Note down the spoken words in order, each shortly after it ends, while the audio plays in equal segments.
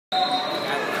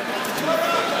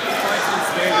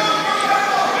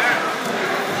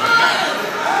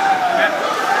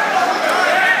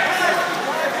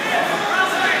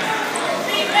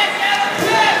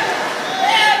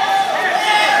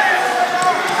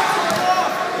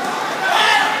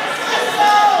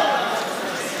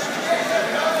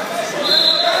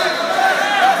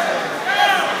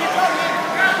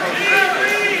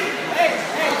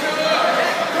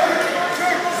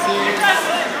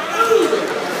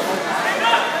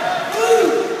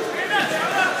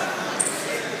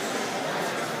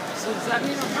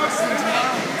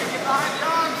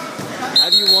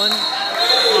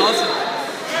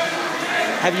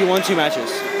Have you won 2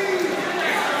 matches?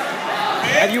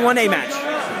 Have you won a match?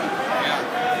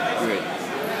 Yeah. Great.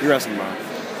 You're wrestling tomorrow.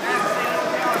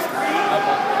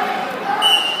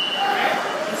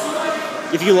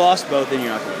 If you lost both, then you're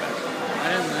not coming back. I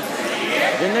didn't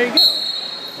lose. Then there you go.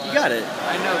 You got it.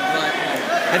 I know, but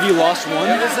Have you lost one?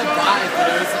 it was a guy, but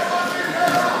it was.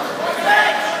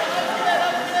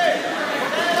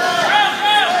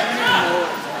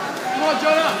 Come on,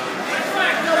 Jonah!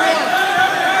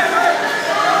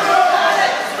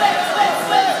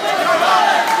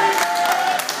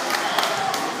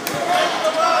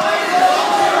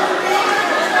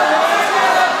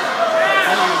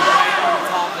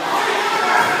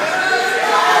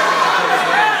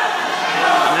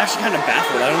 I'm actually kind of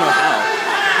baffled. I don't know how.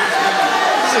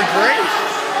 This is great.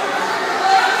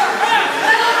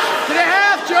 To the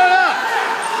half, Jonah!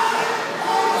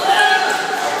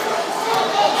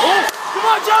 Oh, come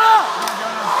on, Jonah!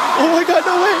 Oh my God!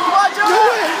 No way! Come on, Jonah! No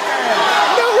way!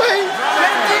 No way! Get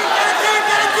it deep! Get it deep!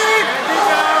 Get it deep!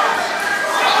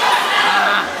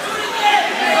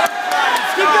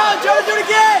 Keep going, Jonah! Do it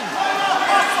again!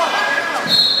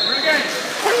 Do it again!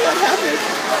 How did that happen?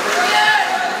 Yes.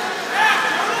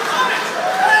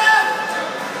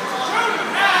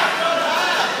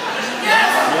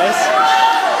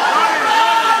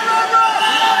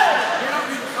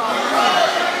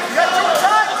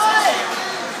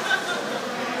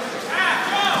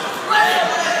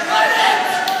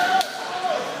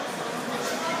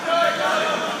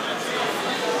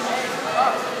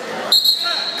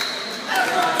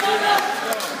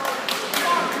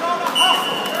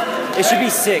 It should be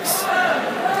 6.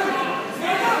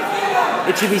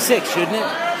 It should be 6, shouldn't it?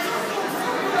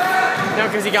 No,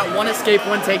 because he got 1 escape,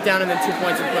 1 takedown, and then 2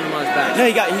 points and put him on his back. No,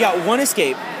 he got 1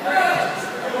 escape.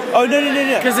 Oh no.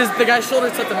 Because the guy's shoulder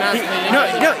took the match. No,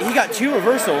 he got 2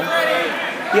 reversal.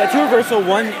 He got 2 reversal,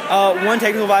 one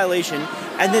technical violation,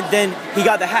 and then he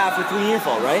got the half with 3 near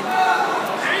fall, right?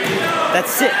 That's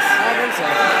 6. I don't think so.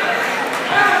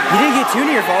 He didn't get 2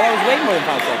 near fall. That was way more than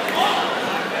 5 seconds.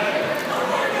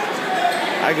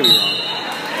 I could be wrong.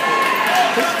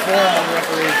 His form on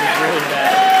referees is really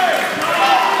bad.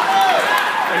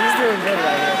 But he's doing good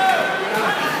right here.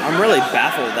 I'm really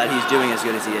baffled that he's doing as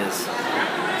good as he is.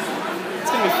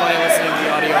 It's gonna be funny listening to the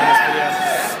audio in this video.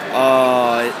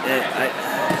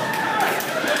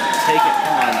 Take it.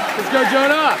 Come on. Let's go,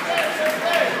 Jonah!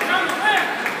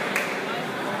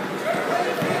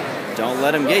 Don't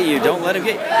let him get you. Don't let him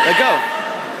get you. Let go.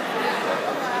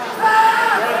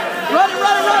 Run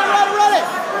it!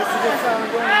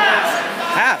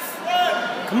 Half.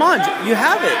 Come on. You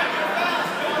have it.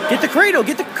 Get the cradle.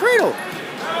 Get the cradle.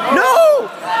 No!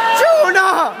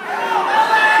 Jonah!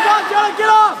 Come on, Jonah, get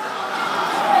off!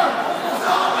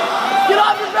 Get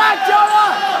off your back,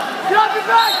 Jonah! Get off your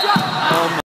back, Jonah!